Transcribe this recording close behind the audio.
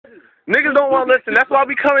Niggas don't want to listen. That's why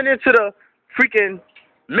we coming into the freaking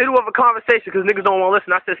middle of a conversation because niggas don't want to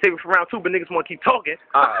listen. I said save it for round 2, but niggas want to keep talking.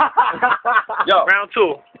 Yo. Round 2.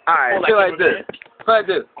 All right. Feel like this. Feel like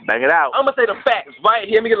this. Bang it out. I'm going to say the facts right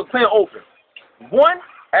here. Let me get the plan open. 1,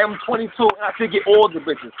 I'm 22, and I should get all the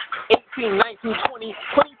bitches. 18, 19, 20,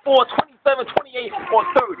 24, 27, 28, or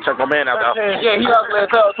 30. Check my man out, though. Yeah, he ugly as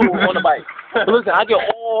hell, too, on the bike. But listen, I get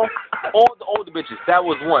all the older bitches. That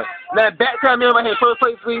was 1. Now, back to me right here. Show his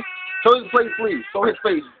face, please. Show his face, please. Show his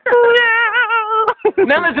face.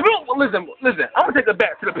 Now, listen. I'm going to take it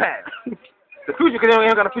back to the past. The future, because I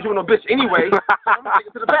ain't got a future with no bitch anyway. I'm going to take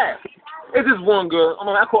it to the past. It's just one girl. I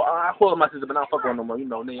mean, I call her my sister, but I don't fuck with her no more. You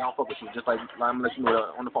know, nigga, I don't fuck with you. Just like I'm gonna let you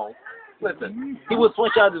know on the phone. Listen, he was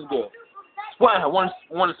switch out this girl. Why? Want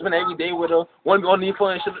to spend every day with her? Want to be on the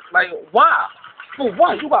phone and shit? Like, why? For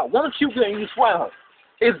what? You got one cute girl and you sweat her.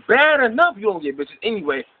 It's bad enough you don't get bitches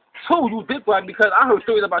anyway. 2, you dick right because I heard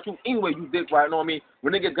stories about you anyway. You dick right, you know what I mean?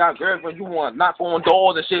 When niggas got girlfriends, you want to knock on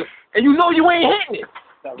doors and shit, and you know you ain't hitting it.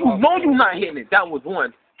 You know you not hitting it. That was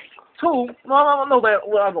 1. 2, no, I don't know that.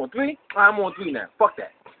 Well, I'm on 3. I'm on 3 now. Fuck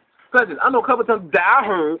that. Cousins, I know a couple times that I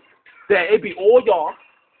heard that it be all y'all,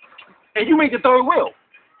 and you make the 3rd wheel.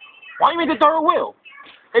 Why you make the 3rd wheel?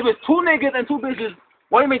 If it's 2 niggas and 2 bitches,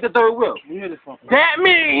 why you make the 3rd wheel? That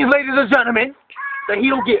means, ladies and gentlemen, that he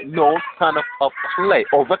don't get no kind of play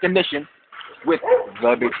or recognition with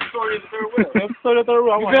the bitches. Story of the 3rd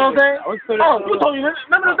wheel. You feel what I'm saying? Oh, you told me.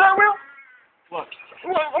 Remember the 3rd wheel? What?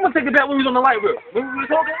 I'm gonna take it back when we was on the light wheel. Remember we were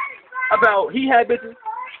talking about he had bitches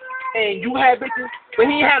and you had bitches, but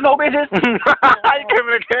he ain't had no bitches. How you giving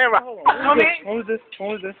the camera? You know what I mean? When was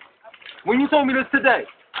this? When you told me this today.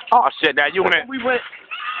 Oh shit! Now you went. We went.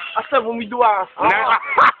 I said when we do our cycle.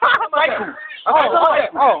 I ain't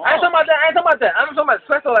talking about that. I'm talking about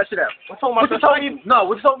scratch all that shit out. What you told me? No,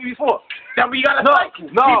 what you told me before? That we got a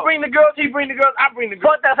cycle. No. He bring the girls. I bring the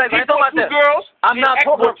girls. Fuck that cycle. I ain't talking about that. Girls. I'm not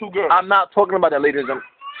talking about that, ladies and gentlemen.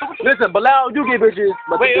 Listen, Bilal, you get bitches.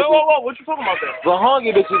 But wait, whoa, what you talking about there? Bahon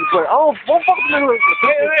get bitches, but I don't fuck with them. I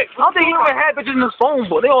don't think he even had bitches in his phone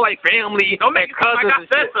book. They all like family. Don't make it cousins like I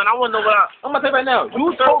said, son. I want to know what I'm gonna tell you right now.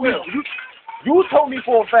 You told me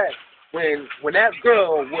for a fact when that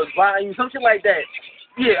girl was buying you something like that.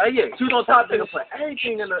 Yeah. She was on top of it for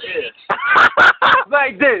everything in her ear.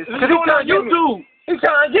 Like this. Cause he's trying to get me. He's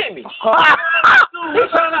trying to get me.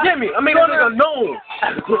 He's trying to get me. I mean, that nigga known.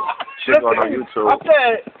 Shit going on YouTube. I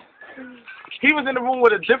said he was in the room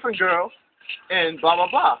with a different girl and blah blah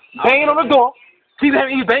blah. Banging on the door. He's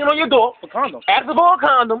banging on your door. A condom. Asking for a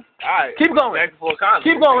condom. Alright. Keep going. Asking for a condom.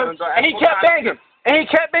 Keep going. And he kept banging. And he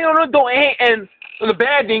kept banging on the door. And the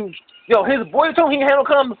bad thing, yo, his boy told him he had no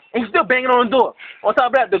condom, and he's still banging on the door. On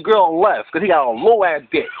top of that, the girl left because he got a low ass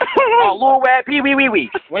dick. A low ass pee-wee-wee-wee.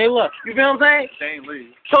 When he left. You feel what I'm saying? They ain't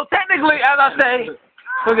leave. So technically, as I say,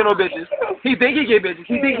 don't get no bitches. He think he get bitches.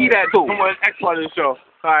 He think he that too. Come on, X part of the show.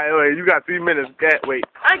 Alright, wait, you got 3 minutes. Wait.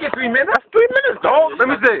 I ain't get 3 minutes. That's 3 minutes, dog. Let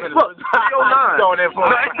me see. Look, 309. No, it's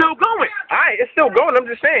still going. Alright, it's still going. I'm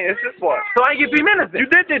just saying, it's this part. So I ain't get 3 minutes then.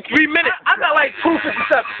 You did 3 minutes. I got like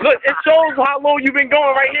 2:57. Look, it shows how long you've been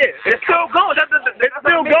going right here. It's still going. It's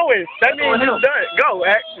still going. That means it's done. Go,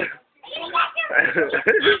 X.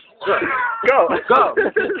 Go.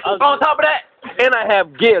 On top of that, and I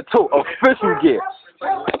have gear too, official gear.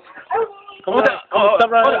 I'm gonna tell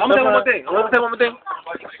you one more thing.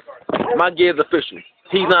 My gear is official.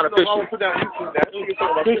 He's not official. Stop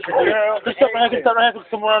right here,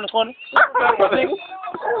 come around the corner.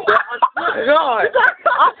 God,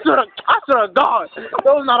 I swear to God,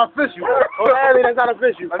 those not official. That's not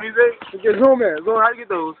official. Let me see. Zoom in. How you get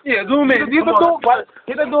those? Yeah, zoom in. Get the dog bite.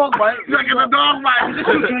 Get the dog bite. You gotta get the dog bite. Just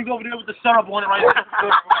drink over there with the syrup on it right now.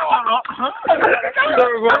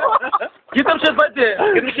 Get them shits right there.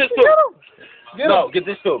 Get them shits too. No, get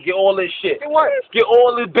this too. Get all this shit. Get what? Get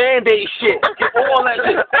all this Band-Aid shit. Get all that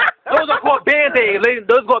shit. Those are called Band-Aids, ladies.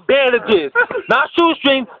 Those are called bandages. Not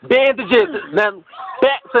shoestring, bandages. Now,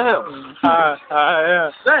 back to him. Yeah.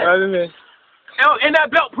 And that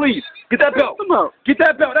belt, please. Get that belt. Get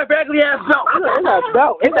that belt. That raggedy ass belt.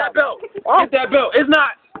 Get that belt. Get that belt. It's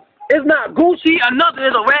not Gucci or nothing.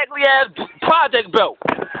 It's a raggedy ass project belt.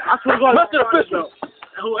 I swear to God. Must be official.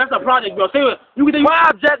 That's a project belt. You get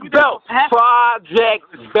Project belt. Project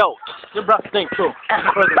belt. Your breath stink too. That's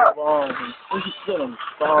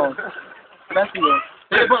you.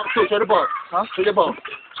 Show the bump too. Show the bump. Huh? Show the bump.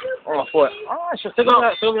 On my foot. Alright, sure. Take it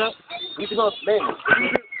out. You can go name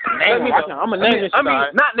it. I'm a name this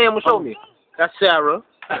guy. Not name him. Show me. That's Sarah.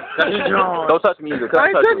 Don't touch me either. I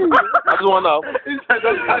ain't touching you. I just want to know.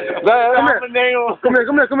 Come here.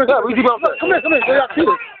 We see bumps at. Come here.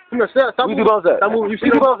 Come here, stop. We see bumps at. You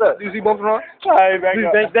see bumps at? You see bumps on? Alright,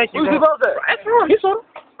 thank you. We see bumps at. That's wrong. You saw them.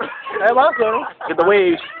 Hey, I saw them. Get the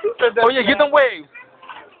waves. Oh yeah, get them waves.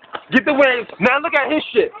 Get the waves. Now look at his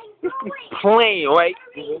shit. Plain, right?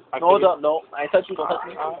 Hold up, no. I ain't touch you. Don't touch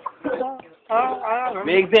me.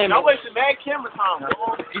 Big examine. I'm wasting mad camera time,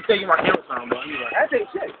 bro. You taking my camera time, bro. I take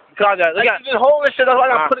shit. Look at this whole shit. That's why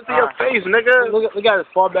I gotta put it to your face, nigga. Look at his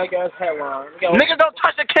far back ass headline. Nigga, don't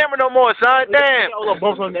touch the camera no more, son. Damn. He got all the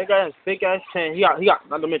bumps on that. He got his fake ass chain. He got.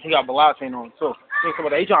 Not to mention he got Bilal chain on too. He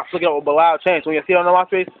trying to flick it up with Bilal chain. So when you see it on my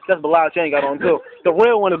face, that's Bilal chain got on too. The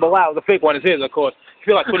real one is Bilal. The fake one is his, of course.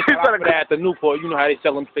 You feel like putting for that at the Newport. You know how they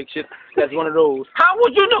sell them fake shit. That's one of those. How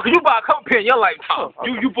would you know? Cause you bought a couple pin in your lifetime.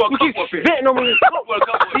 You bought a couple pin. Venting on me.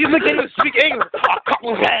 You look at you speak English. A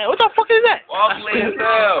couple pin. What the fuck is that? Ugly as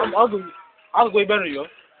hell. I'm ugly. I was way better than you.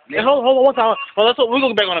 Hey, hold on one time. Well, we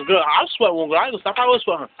go back on a girl. I sweat one girl. I probably would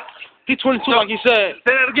sweat her. He 22, like he said.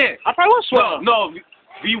 Say that again. I probably would sweat her. No.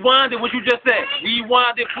 Rewind it. What you just said.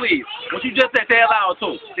 Rewind it, please. What you just said. Say it loud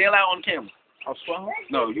too. Say it loud on the camera. I sweat her.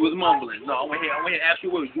 No, you was mumbling. No, I went here to ask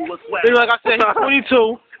you what you was sweat. Like I said, he's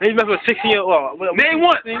 22, and he's messing with 16-year-old. Name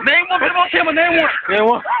one. Name one. Put it on camera. Name one. Name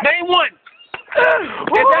one. Name one.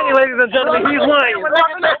 Exactly, ladies and gentlemen, he's lying.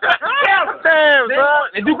 Damn, son.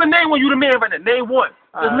 If you can name one, you the man right now. Name one.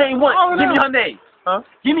 Just name one. Give me her name. Huh?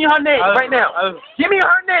 Give me her name right now. Give me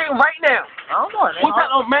her name right now. I don't know her name. What's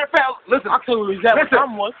that? Matter of fact, listen. I'll tell you exactly what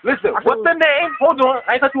time was. Listen. What's the name? Hold on.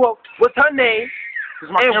 I ain't cut you up. What's her name?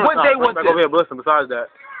 And what day was back this? over here, but listen, besides that.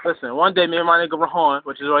 Listen, one day me and my nigga Rahan,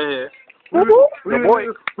 which is right here. We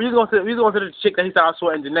was going to the chick that he thought I saw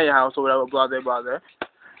in Janae's house or whatever, blah, blah, blah.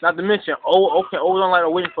 Not to mention, okay, don't like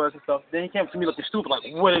waiting for us and stuff. Then he came to me looking stupid, like,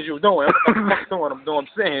 what is you doing? What the fuck doing? I'm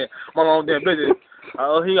sitting here, my own damn business.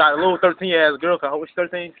 He got a little 13-year-ass girl. How was she?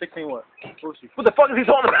 13, 16, what? What was she? What the fuck is he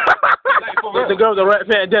talking about? The girl with the red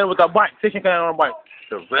band with a bike, 16 on a bike.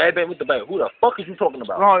 The red band with the bike. Who the fuck is you talking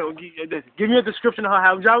about? No, give me a description of her.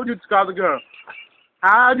 How would you describe the girl?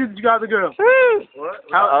 How would you describe the girl? What?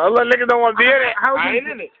 Other niggas don't want to be in it. I ain't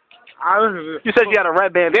in it. You said she had a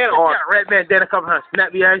red bandana on. Yeah, red bandana covering her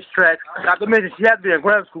snappy ass tracks. Not to mention, she had to be in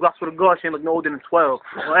grad school. I swear to God, she ain't look no older than 12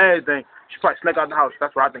 or anything. She probably snuck out the house.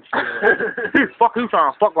 That's what I think she did. He was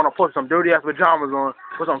trying to fuck on her, put some dirty ass pajamas on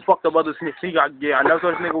with some fucked up other sneakers he got gear. I never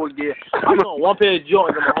thought this nigga would get. I saw one pair of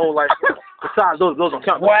Jordans in my whole life. Besides those don't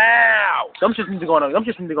count. Wow. Them just need to go on the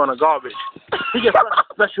garbage. He gets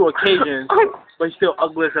special occasions, but he's still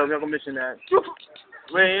ugly as hell. I'm not gonna mention that.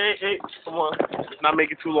 Wait, come on. Let's not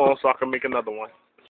make it too long so I can make another one.